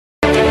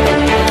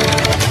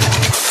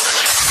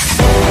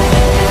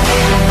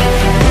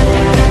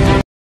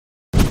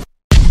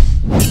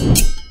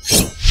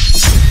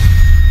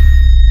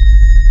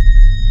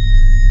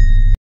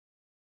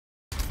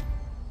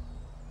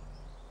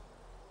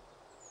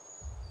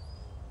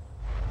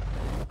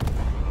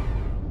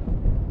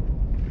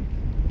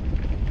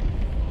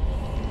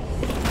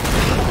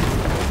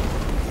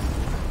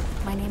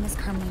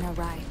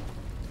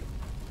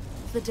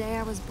The day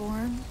I was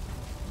born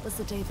was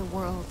the day the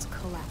world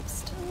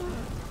collapsed.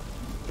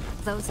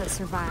 Those that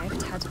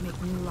survived had to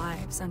make new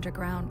lives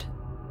underground.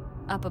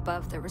 Up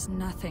above, there was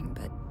nothing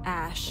but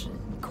ash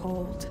and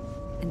cold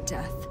and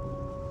death.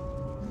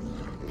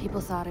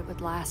 People thought it would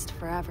last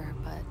forever,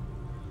 but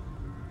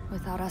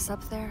without us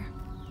up there,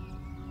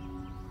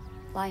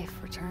 life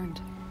returned.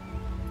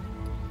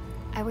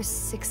 I was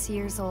 6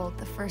 years old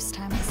the first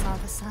time I saw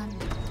the sun.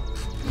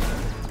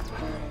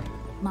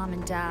 Mom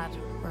and Dad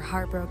were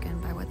heartbroken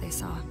by what they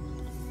saw.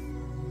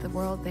 The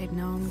world they'd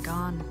known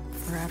gone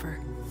forever.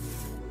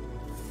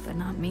 But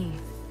not me.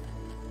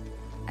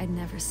 I'd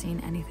never seen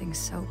anything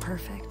so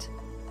perfect.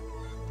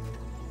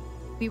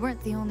 We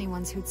weren't the only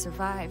ones who'd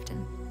survived,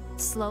 and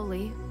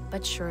slowly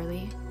but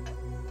surely,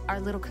 our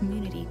little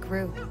community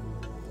grew.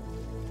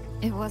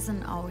 It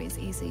wasn't always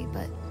easy,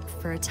 but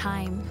for a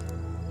time,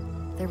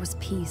 there was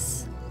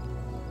peace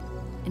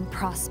and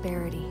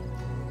prosperity.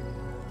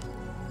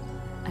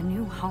 A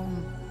new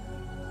home,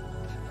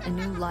 a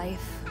new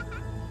life,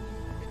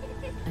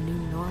 a new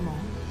normal.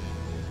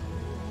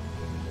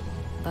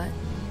 But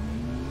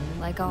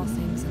like all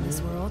things in this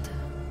world,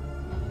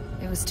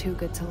 it was too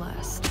good to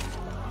last.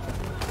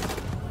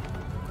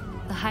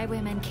 The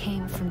highwaymen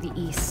came from the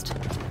east,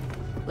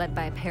 led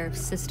by a pair of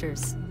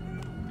sisters,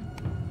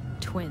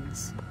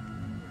 twins.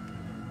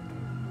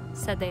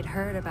 Said they'd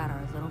heard about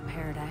our little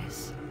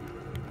paradise.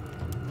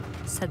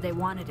 Said they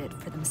wanted it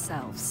for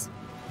themselves.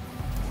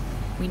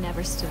 We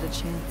never stood a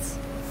chance.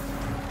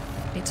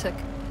 They took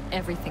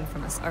everything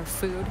from us, our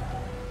food,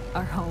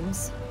 our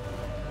homes,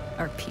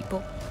 our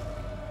people.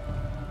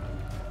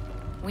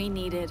 We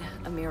needed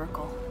a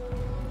miracle,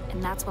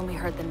 and that's when we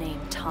heard the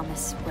name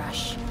Thomas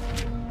Rush.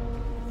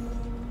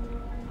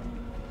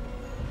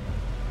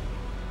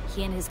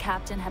 He and his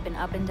captain had been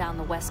up and down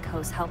the West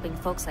Coast helping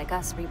folks like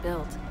us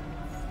rebuild,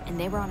 and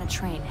they were on a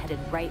train headed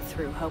right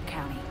through Hope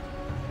County.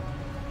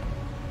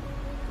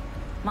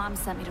 Mom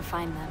sent me to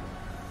find them,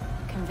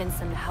 convince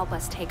them to help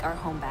us take our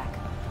home back.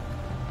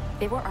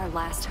 They were our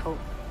last hope,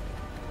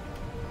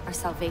 our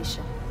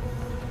salvation.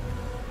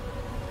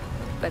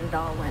 But it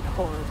all went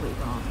horribly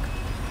wrong.